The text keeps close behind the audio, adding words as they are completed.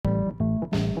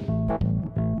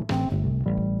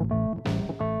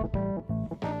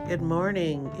Good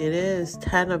morning. It is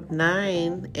 10 of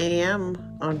 9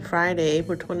 a.m. on Friday,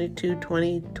 April 22,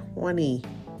 2022.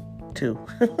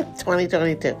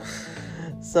 2022.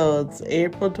 So it's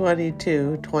April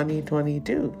 22,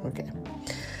 2022. Okay.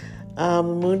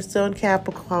 Moonstone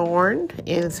Capricorn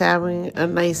is having a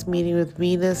nice meeting with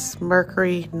Venus,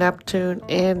 Mercury, Neptune,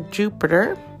 and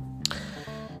Jupiter.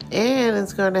 And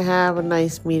it's going to have a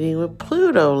nice meeting with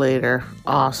Pluto later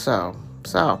also.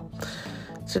 So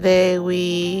today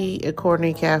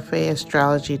according to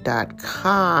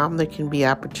cafeastrology.com, there can be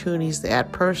opportunities to add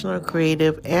personal,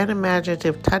 creative, and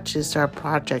imaginative touches to our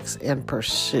projects and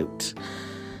pursuits.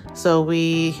 So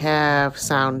we have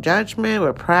sound judgment,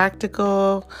 we're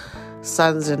practical,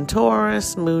 Sun's in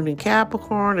Taurus, Moon in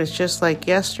Capricorn. It's just like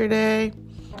yesterday,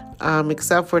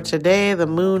 except for today, the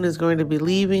Moon is going to be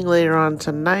leaving later on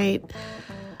tonight,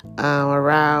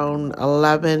 around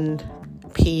 11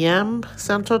 p.m.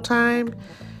 Central Time.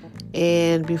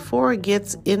 And before it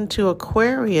gets into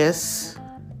Aquarius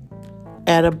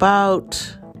at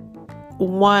about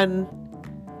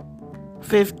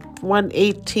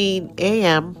 1:18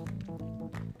 a.m.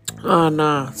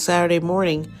 on Saturday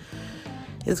morning,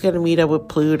 it's going to meet up with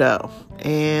Pluto.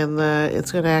 And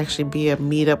it's going to actually be a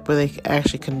meetup where they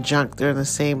actually conjunct. They're in the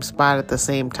same spot at the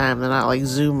same time. They're not like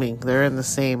Zooming. They're in the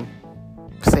same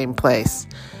place.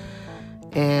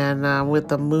 And with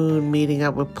the Moon meeting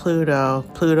up with Pluto,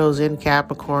 Pluto's in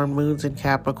Capricorn, Moon's in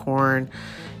Capricorn.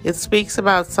 It speaks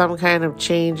about some kind of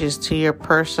changes to your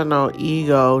personal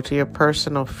ego, to your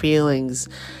personal feelings.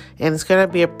 And it's going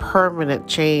to be a permanent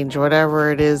change,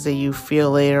 whatever it is that you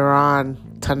feel later on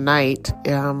tonight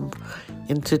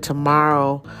into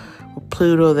tomorrow. With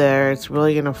Pluto there, it's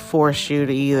really going to force you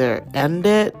to either end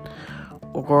it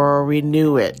or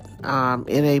renew it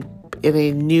in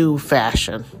a new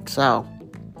fashion. So,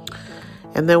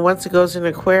 and then once it goes in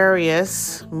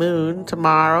Aquarius, Moon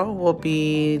tomorrow, we'll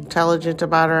be intelligent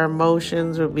about our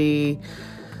emotions, we'll be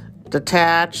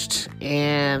detached,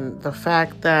 and the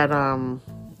fact that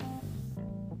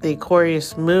the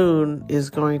Aquarius Moon is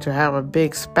going to have a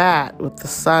big spat with the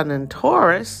Sun in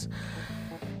Taurus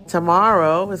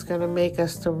tomorrow is going to make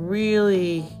us to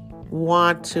really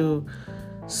want to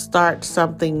start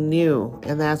something new.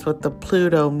 And that's what the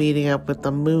Pluto meeting up with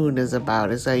the Moon is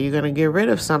about, is that you're going to get rid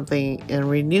of something and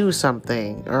renew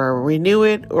something, or renew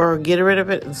it or get rid of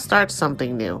it and start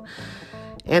something new.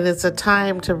 And it's a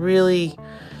time to really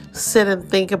sit and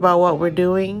think about what we're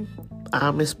doing,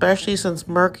 especially since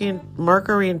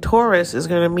Mercury in Taurus is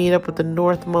going to meet up with the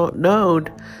north node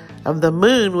of the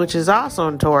Moon, which is also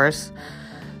in Taurus.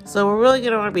 So we're really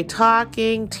going to want to be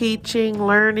talking, teaching,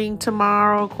 learning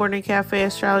tomorrow, according to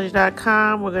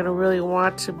cafeastrology.com. We're going to really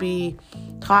want to be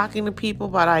talking to people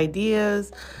about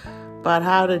ideas, about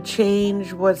how to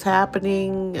change what's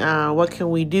happening, what can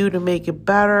we do to make it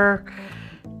better.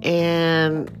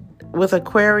 And with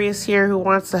Aquarius here who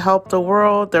wants to help the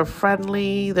world, they're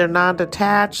friendly, they're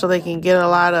non-detached, so they can get a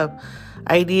lot of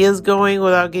ideas going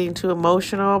without getting too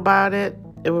emotional about it.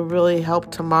 It will really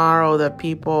help tomorrow that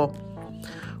people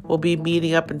will be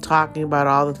meeting up and talking about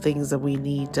all the things that we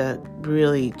need to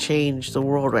really change the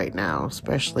world right now,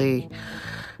 especially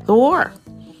the war.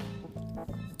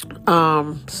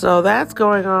 So that's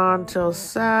going on till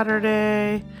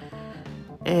Saturday,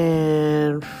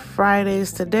 and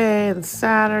Friday's today and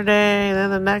Saturday. And then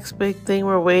the next big thing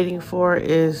we're waiting for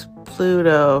is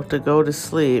Pluto to go to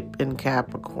sleep in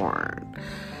Capricorn.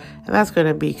 And that's going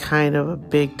to be kind of a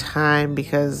big time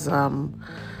because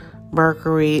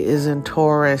Mercury is in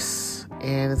Taurus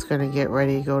and it's going to get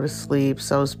ready to go to sleep.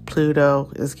 So is Pluto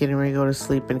is getting ready to go to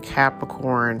sleep in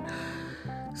Capricorn.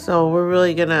 So we're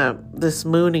really this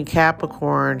Moon in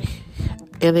Capricorn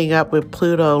ending up with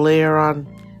Pluto later on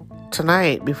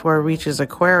tonight before it reaches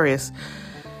Aquarius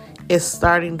is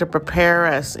starting to prepare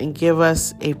us and give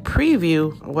us a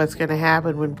preview of what's going to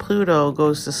happen when Pluto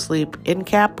goes to sleep in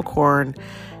Capricorn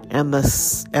and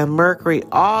Mercury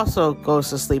also goes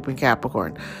to sleep in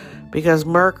Capricorn. Because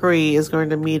Mercury is going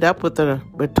to meet up with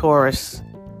Taurus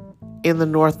in the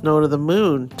north node of the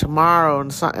Moon tomorrow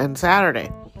and Saturday.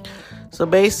 So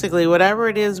basically, whatever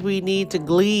it is we need to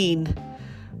glean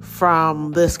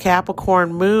from this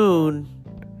Capricorn Moon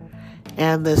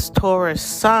and this Taurus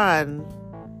Sun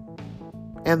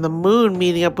and the Moon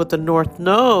meeting up with the north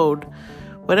node,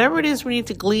 whatever it is we need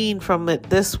to glean from it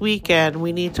this weekend,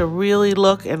 we need to really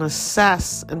look and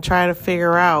assess and try to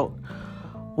figure out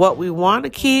what we want to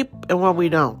keep and what we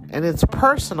don't. And it's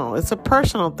personal. It's a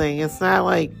personal thing. It's not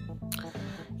like,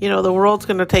 the world's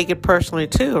going to take it personally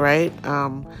too, right?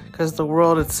 Because the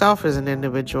world itself is an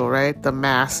individual, right? The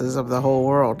masses of the whole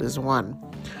world is one.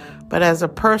 But as a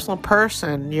personal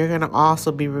person, you're going to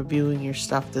also be reviewing your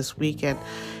stuff this weekend.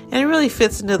 And it really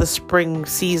fits into the spring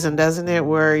season, doesn't it?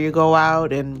 Where you go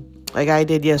out and, like I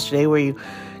did yesterday, where you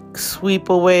sweep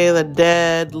away the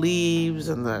dead leaves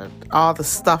and all the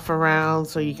stuff around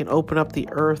so you can open up the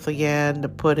earth again to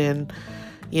put in,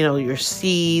 your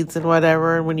seeds and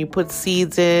whatever. And when you put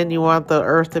seeds in, you want the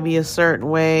earth to be a certain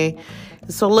way.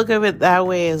 So look at it that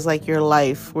way as like your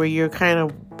life, where you're kind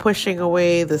of pushing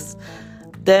away this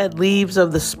dead leaves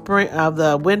of the spring, of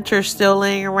the winter still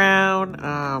laying around.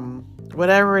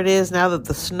 Whatever it is, now that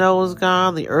the snow is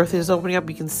gone, the earth is opening up.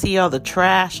 You can see all the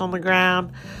trash on the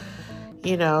ground.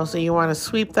 So you want to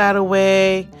sweep that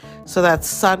away so that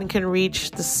sun can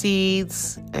reach the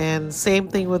seeds. And same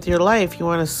thing with your life. You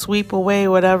want to sweep away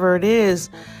whatever it is.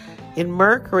 In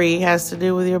Mercury, it has to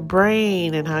do with your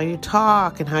brain and how you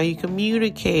talk and how you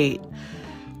communicate.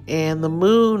 And the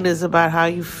moon is about how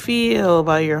you feel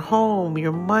about your home,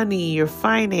 your money, your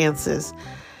finances.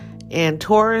 And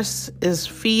Taurus is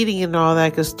feeding and all that,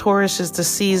 because Taurus is the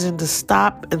season to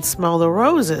stop and smell the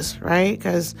roses, right?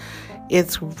 Because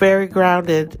it's very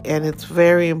grounded and it's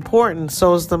very important.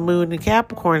 So is the moon in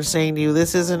Capricorn, saying to you,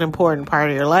 this is an important part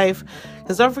of your life.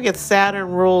 Because don't forget, Saturn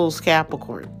rules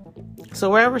Capricorn. So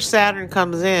wherever Saturn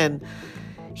comes in,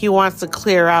 he wants to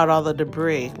clear out all the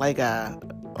debris,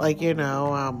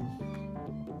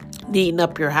 neaten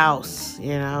up your house,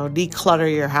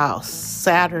 declutter your house.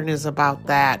 Saturn is about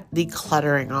that,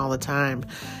 decluttering all the time,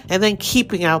 and then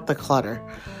keeping out the clutter.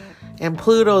 And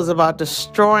Pluto is about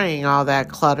destroying all that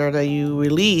clutter that you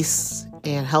release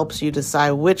and helps you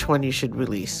decide which one you should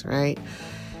release, right?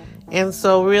 And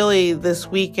so really this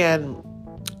weekend,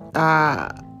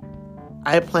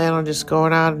 I plan on just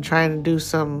going out and trying to do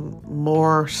some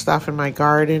more stuff in my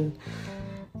garden.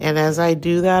 And as I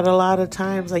do that, a lot of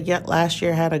times, last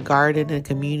year I had a garden and a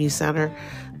community center.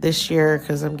 This year,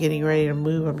 because I'm getting ready to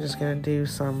move, I'm just going to do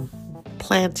some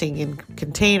planting in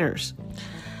containers.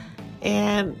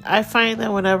 And I find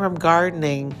that whenever I'm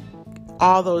gardening,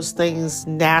 all those things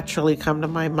naturally come to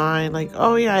my mind. Like,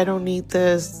 oh yeah, I don't need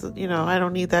this, I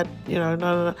don't need that,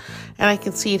 no. And I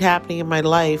can see it happening in my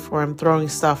life where I'm throwing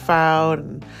stuff out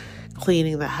and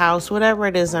cleaning the house, whatever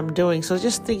it is I'm doing. So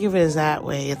just think of it as that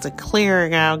way. It's a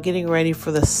clearing out, getting ready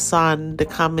for the sun to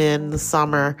come in the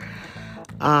summer.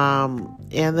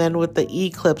 And then with the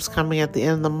eclipse coming at the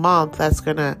end of the month, that's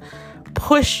going to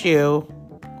push you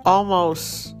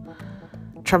almost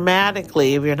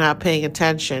traumatically, if you're not paying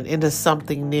attention, into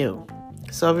something new.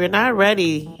 So if you're not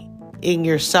ready in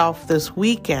yourself this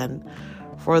weekend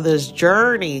for this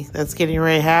journey that's getting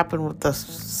ready to happen with the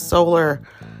solar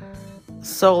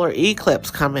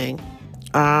eclipse coming,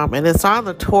 and it's on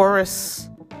the Taurus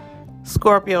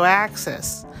Scorpio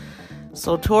axis.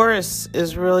 So Taurus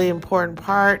is really important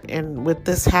part, and with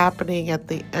this happening at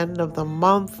the end of the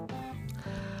month,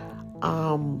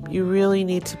 you really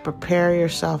need to prepare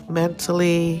yourself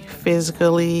mentally,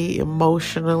 physically,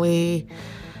 emotionally,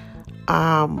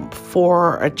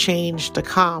 for a change to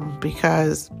come,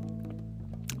 because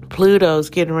Pluto's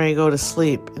getting ready to go to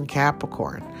sleep in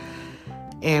Capricorn.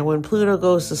 And when Pluto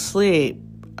goes to sleep,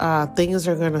 things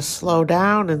are going to slow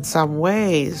down in some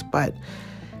ways, but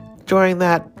during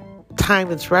that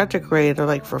time it's retrograde,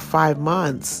 or for 5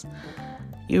 months,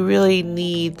 you really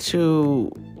need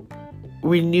to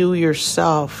renew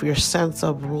yourself, your sense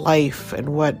of life, and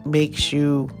what makes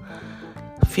you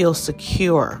feel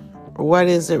secure. What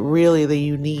is it really that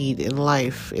you need in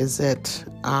life? Is it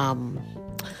an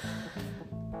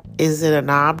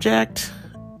object?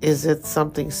 Is it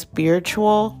something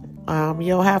spiritual?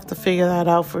 You'll have to figure that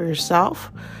out for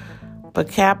yourself. But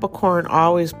Capricorn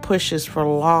always pushes for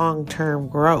long-term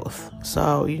growth.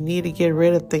 So you need to get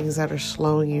rid of things that are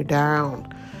slowing you down.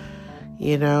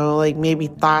 Like maybe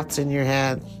thoughts in your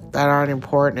head that aren't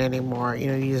important anymore.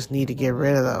 You just need to get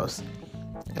rid of those.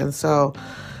 And so,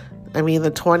 the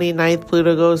 29th,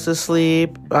 Pluto goes to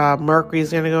sleep.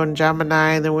 Mercury's going to go in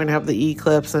Gemini, and then we're going to have the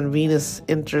eclipse, and Venus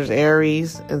enters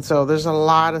Aries. And so there's a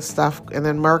lot of stuff. And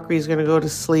then Mercury's going to go to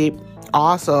sleep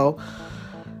also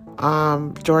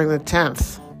during the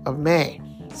 10th of May.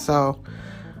 So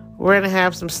we're going to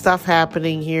have some stuff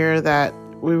happening here that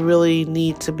we really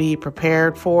need to be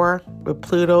prepared for. With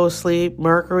Pluto asleep,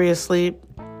 Mercury asleep,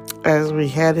 as we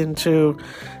head into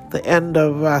the end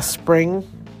of spring.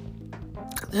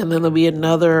 And then there'll be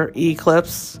another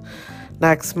eclipse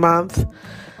next month.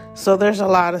 So there's a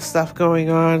lot of stuff going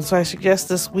on. So I suggest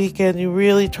this weekend you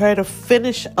really try to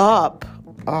finish up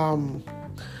any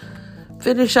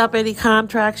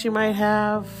contracts you might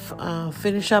have,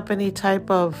 finish up any type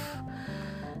of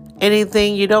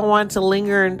anything. You don't want to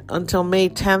linger until May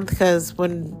 10th, because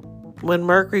when when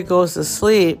Mercury goes to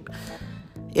sleep,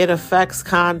 it affects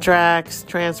contracts,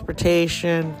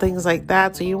 transportation, things like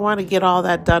that. So you want to get all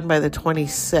that done by the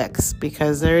 26th,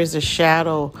 because there is a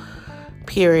shadow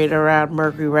period around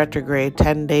Mercury retrograde,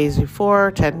 10 days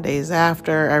before, 10 days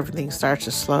after. Everything starts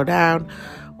to slow down.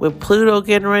 With Pluto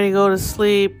getting ready to go to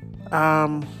sleep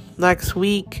next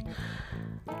week,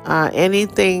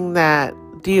 anything that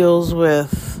deals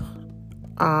with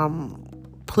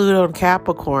Pluto and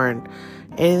Capricorn,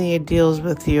 anything that deals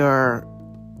with your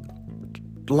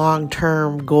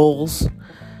long-term goals,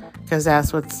 because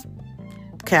that's what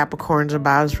Capricorn's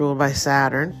about, is ruled by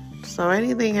Saturn. So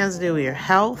anything has to do with your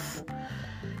health,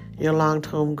 your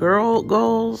long-term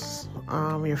goals,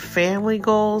 your family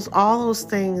goals, all those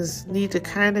things need to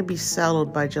kind of be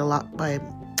settled by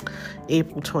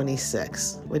April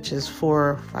 26th, which is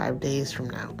 4 or 5 days from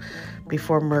now,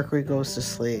 before Mercury goes to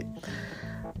sleep.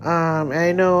 And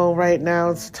I know right now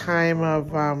it's time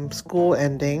of school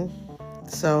ending.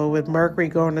 So with Mercury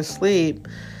going to sleep,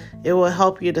 it will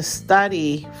help you to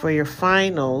study for your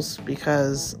finals,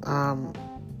 because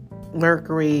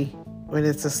Mercury, when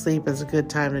it's asleep, is a good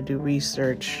time to do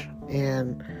research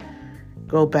and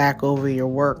go back over your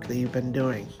work that you've been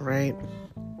doing, right?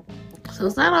 So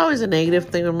it's not always a negative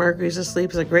thing when Mercury's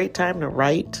asleep. It's a great time to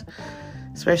write,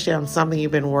 especially on something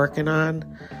you've been working on.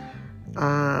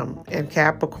 And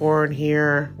Capricorn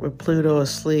here, with Pluto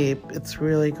asleep, it's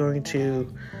really going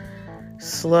to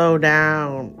slow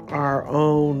down our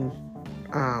own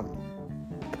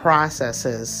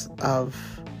processes of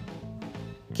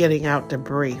getting out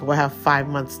debris. We'll have 5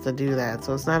 months to do that.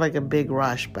 So it's not like a big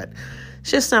rush, but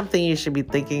it's just something you should be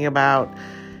thinking about.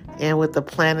 And with the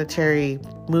planetary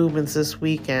movements this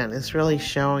weekend, it's really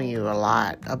showing you a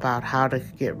lot about how to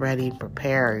get ready and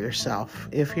prepare yourself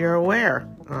if you're aware.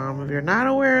 If you're not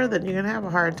aware, then you're going to have a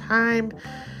hard time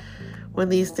when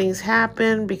these things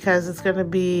happen, because it's going to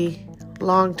be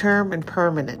long-term and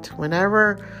permanent.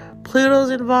 Whenever Pluto's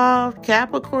involved,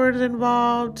 Capricorn's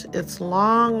involved, it's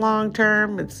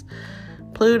long-term. It's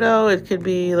Pluto, it could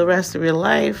be the rest of your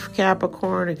life.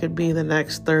 Capricorn, it could be the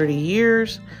next 30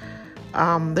 years.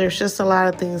 There's just a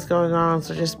lot of things going on,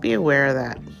 so just be aware of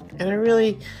that.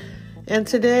 And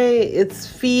today it's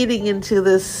feeding into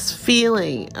this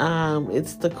feeling.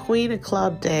 It's the Queen of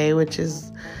Club day, which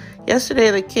is yesterday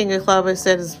the King of Club, I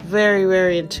said, is very,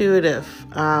 very intuitive.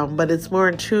 But it's more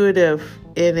intuitive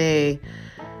in a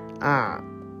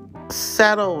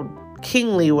settled,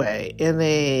 kingly way, in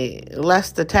a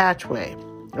less detached way.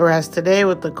 Whereas today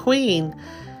with the Queen,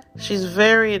 she's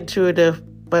very intuitive,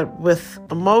 but with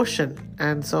emotion.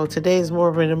 And so today is more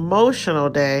of an emotional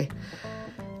day.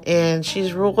 And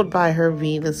she's ruled by her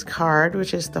Venus card,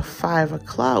 which is the 5 of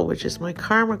Clubs, which is my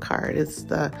karma card. It's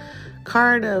the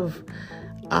card of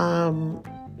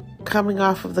coming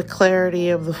off of the clarity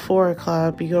of the 4 of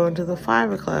Clubs. You go into the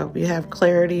 5 of Clubs. You have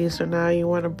clarity, so now you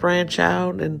want to branch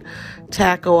out and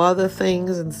tackle other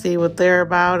things and see what they're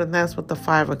about, and that's what the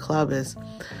 5 of Clubs is.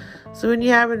 So when you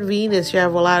have in Venus, you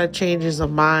have a lot of changes of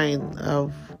mind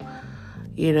of,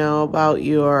 about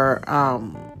your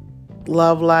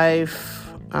love life.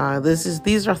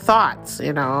 These are thoughts,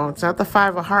 it's not the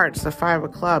 5 of Hearts, the 5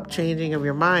 of Clubs, changing of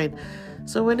your mind.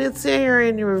 So when it's there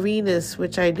in your Venus,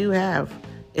 which I do have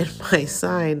in my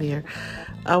sign here,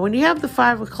 when you have the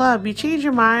 5 of Clubs, you change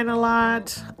your mind a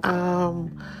lot,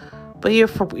 but you're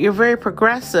very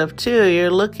progressive too.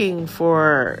 You're looking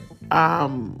for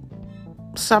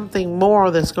something more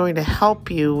that's going to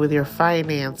help you with your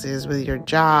finances, with your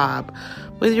job,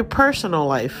 with your personal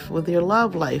life, with your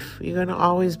love life. You're going to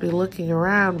always be looking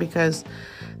around, because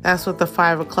that's what the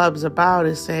 5 of Clubs is about,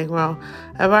 is saying, well,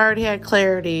 I've already had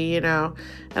clarity, And a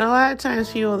lot of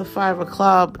times people, the 5 of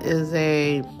Clubs is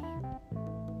a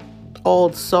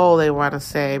old soul, they want to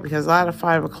say, because a lot of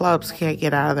 5 of Clubs can't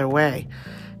get out of their way.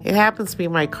 It happens to be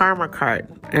my karma card.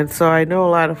 And so I know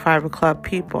a lot of 5 of Clubs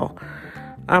people.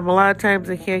 A lot of times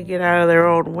they can't get out of their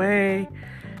own way.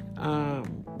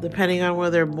 Depending on where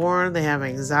they're born, they have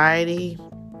anxiety,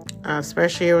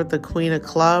 especially with the Queen of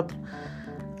Clubs,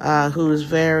 who's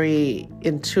very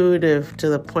intuitive to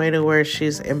the point of where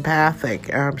she's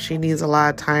empathic. She needs a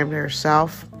lot of time to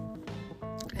herself.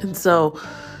 And so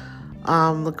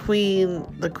the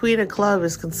Queen of Clubs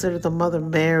is considered the Mother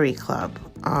Mary Club,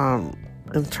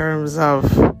 in terms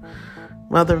of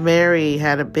Mother Mary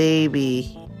had a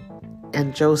baby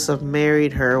and Joseph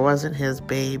married her. It wasn't his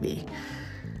baby.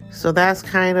 So that's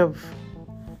kind of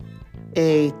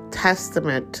a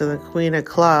testament to the Queen of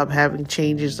Clubs having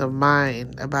changes of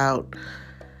mind about,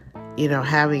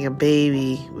 having a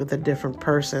baby with a different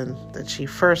person that she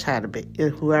first had a baby,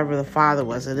 whoever the father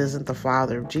was. It isn't the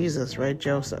father of Jesus, right?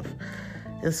 Joseph.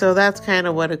 And so that's kind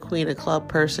of what a Queen of Club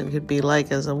person could be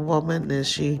like as a woman, is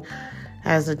she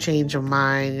has a change of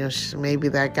mind. Maybe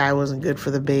that guy wasn't good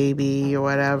for the baby or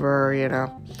whatever,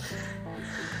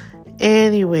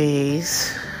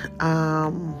 Anyways,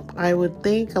 I would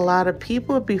think a lot of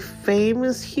people would be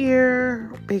famous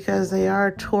here because they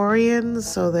are Taurians.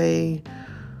 So they,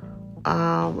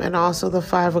 and also the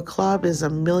 5 of Club is a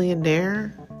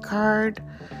millionaire card.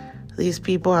 These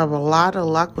people have a lot of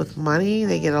luck with money.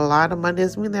 They get a lot of money.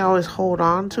 Doesn't mean they always hold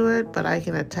on to it, but I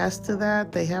can attest to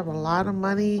that. They have a lot of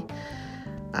money,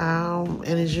 and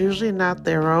it's usually not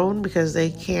their own because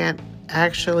they can't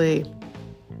actually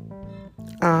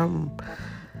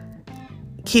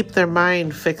keep their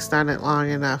mind fixed on it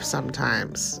long enough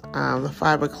sometimes. The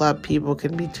 5 of Club people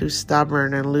can be too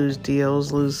stubborn and lose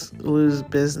deals, lose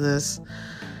business.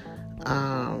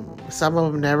 Some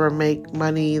of them never make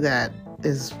money that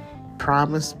is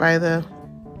promised by the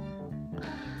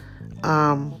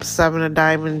 7 of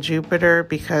Diamond Jupiter,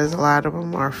 because a lot of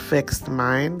them are fixed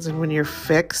minds. And when you're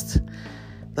fixed,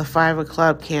 the 5 of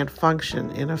Club can't function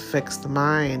in a fixed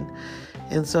mind.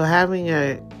 And so having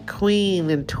a Queen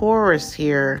in Taurus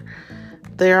here,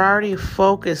 they're already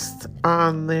focused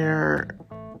on their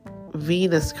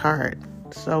Venus card.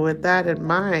 So with that in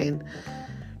mind,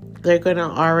 they're going to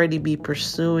already be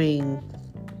pursuing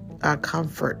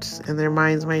comforts, and their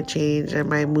minds might change. They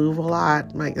might move a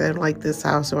lot. They don't like this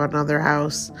house or another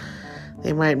house.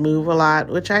 They might move a lot,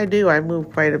 which I do. I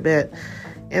move quite a bit.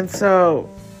 And so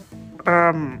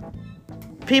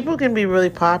people can be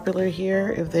really popular here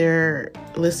if they're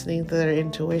listening to their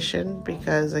intuition,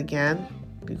 because again,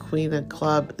 the Queen of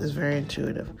Club is very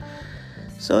intuitive.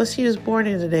 So let's see who's born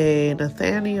here today.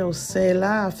 Nathaniel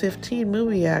Sela, 15,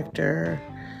 movie actor.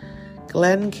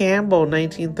 Glenn Campbell,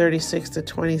 1936 to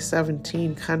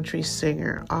 2017, country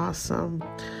singer. Awesome.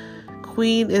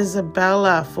 Queen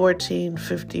Isabella,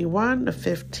 1451 to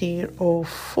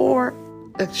 1504.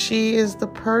 And she is the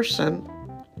person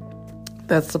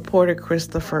that supported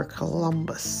Christopher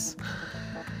Columbus.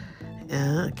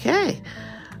 Okay.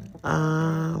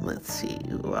 Let's see.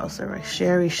 Who else are I?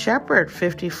 Sherry Shepherd,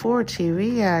 54,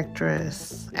 TV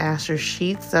actress. Asher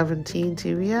Sheets, 17,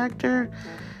 TV actor.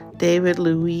 David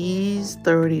Luiz,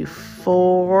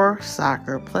 34,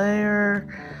 soccer player.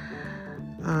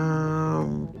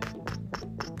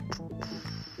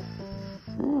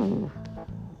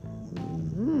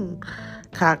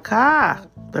 Kaká,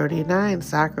 39,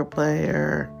 soccer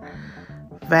player.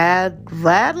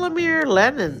 Vladimir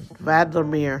Lenin,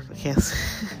 Vladimir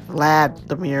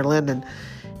Lenin,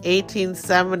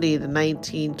 1870 to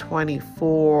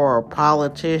 1924,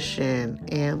 politician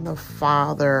and the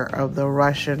father of the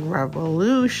Russian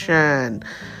Revolution.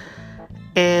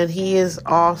 And he is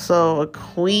also a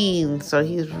queen, so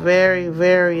he's very,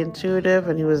 very intuitive,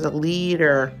 and he was a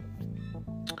leader.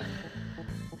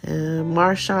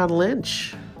 Marshawn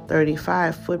Lynch,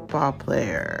 35, football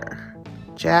player.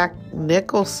 Jack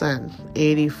Nicholson,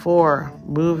 84,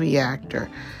 movie actor.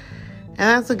 And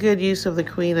that's a good use of the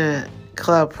Queen of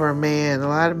Club for a man. A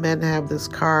lot of men have this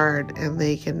card, and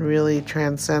they can really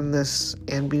transcend this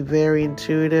and be very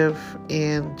intuitive.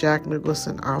 And Jack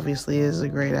Nicholson obviously is a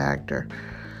great actor.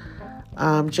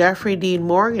 Jeffrey Dean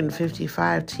Morgan,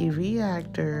 55, TV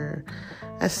actor.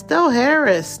 Estelle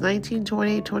Harris,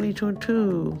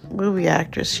 1928-2022, movie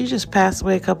actress. She just passed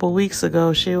away a couple weeks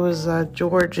ago. She was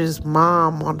George's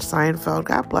mom on Seinfeld.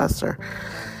 God bless her.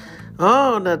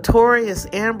 Oh, notorious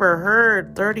Amber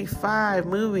Heard, 35,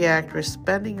 movie actress,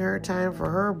 spending her time for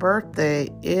her birthday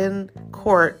in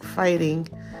court fighting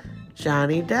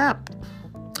Johnny Depp.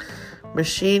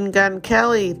 Machine Gun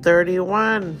Kelly,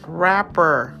 31,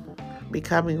 rapper,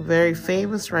 becoming very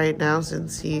famous right now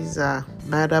since he's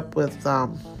met up with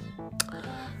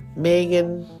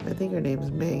Megan. I think her name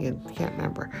is Megan. I can't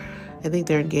remember. I think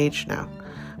they're engaged now.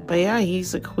 But yeah,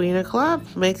 he's a Queen of Club.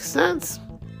 Makes sense.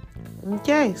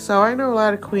 Okay, so I know a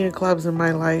lot of Queen of Clubs in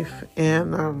my life,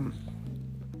 and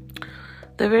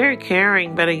they're very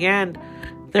caring, but again,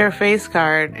 they're a face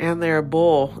card and they're a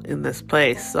bull in this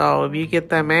place. So if you get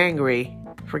them angry,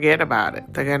 forget about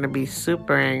it. They're going to be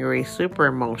super angry, super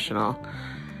emotional,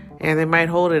 and they might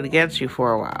hold it against you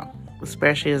for a while,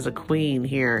 especially as a queen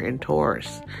here in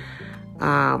Taurus.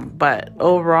 But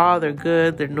overall, they're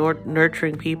good. They're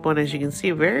nurturing people, and as you can see,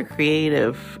 very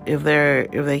creative. If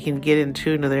they can get in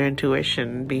tune to their intuition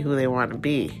and be who they want to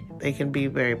be, they can be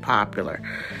very popular.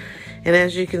 And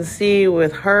as you can see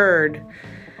with Heard,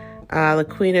 the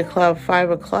Queen of Club, 5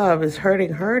 of Club, is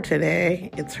hurting her today.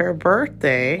 It's her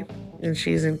birthday, and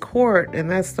she's in court,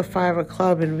 and that's the 5 of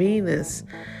Club in Venus.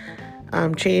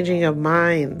 Changing of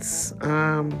minds.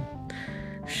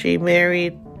 She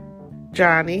married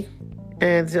Johnny,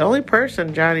 And it's the only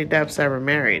person Johnny Depp's ever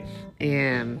married.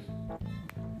 And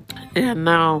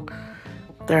now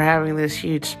they're having this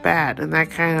huge spat. And that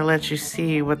kind of lets you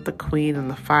see what the Queen and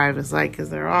the Five is like.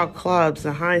 Because they're all clubs.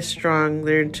 They're high-strung.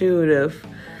 They're intuitive.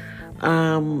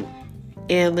 And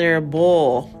they're a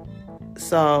bull.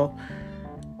 So,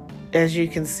 as you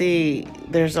can see,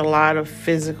 there's a lot of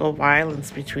physical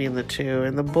violence between the two.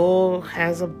 And the bull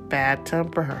has a bad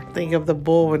temper. Think of the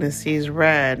bull when it sees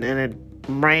red and it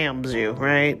rams you,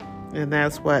 right? And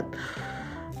that's what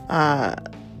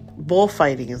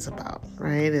bullfighting is about,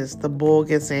 right? Is the bull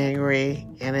gets angry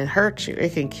and it hurts you.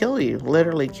 It can kill you,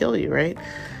 literally kill you, right?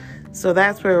 So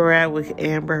that's where we're at with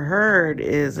Amber Heard.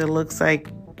 Is it looks like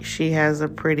she has a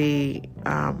pretty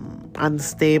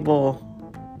unstable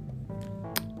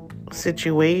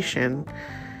situation,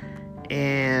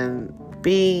 and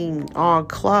being all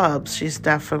clubs, she's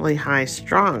definitely high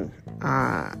strung,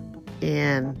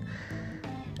 and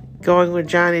going with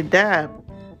Johnny Depp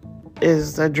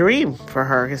is a dream for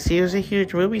her because he was a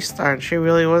huge movie star and she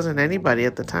really wasn't anybody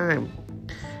at the time.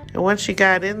 And once she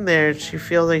got in there, she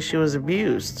feels like she was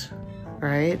abused,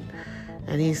 right?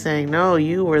 And he's saying, no,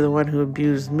 you were the one who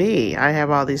abused me. I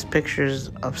have all these pictures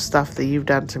of stuff that you've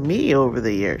done to me over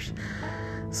the years.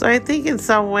 So I think in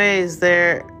some ways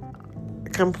they're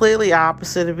completely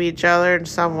opposite of each other in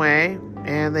some way,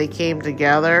 and they came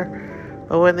together.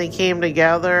 But when they came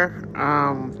together,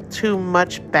 too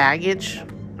much baggage,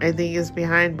 I think, is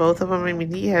behind both of them. I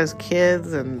mean, he has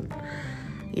kids and,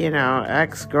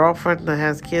 ex-girlfriend that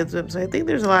has kids with him. So I think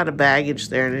there's a lot of baggage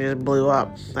there, and it just blew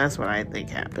up. That's what I think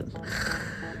happened.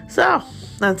 So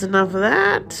that's enough of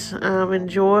that.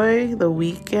 Enjoy the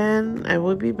weekend. I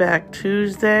will be back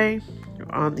Tuesday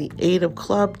on the 8 of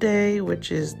Club Day,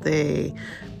 which is the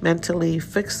mentally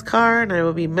fixed card. And I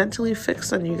will be mentally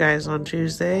fixed on you guys on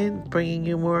Tuesday, bringing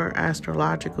you more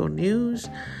astrological news.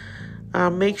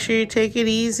 Make sure you take it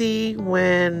easy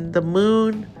when the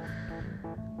moon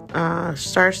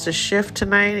starts to shift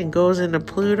tonight and goes into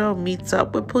Pluto, meets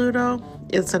up with Pluto.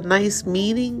 It's a nice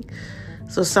meeting.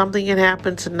 So something can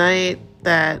happen tonight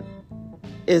that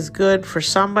is good for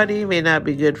somebody, may not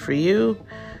be good for you.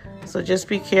 So just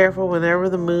be careful whenever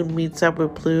the moon meets up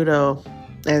with Pluto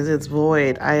as it's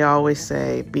void. I always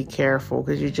say be careful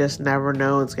because you just never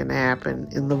know what's going to happen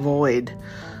in the void.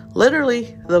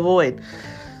 Literally, the void.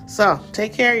 So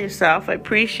take care of yourself. I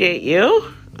appreciate you.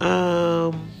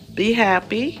 Be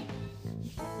happy.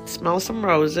 Smell some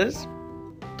roses.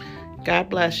 God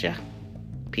bless you.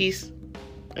 Peace.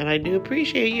 And I do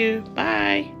appreciate you.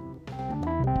 Bye.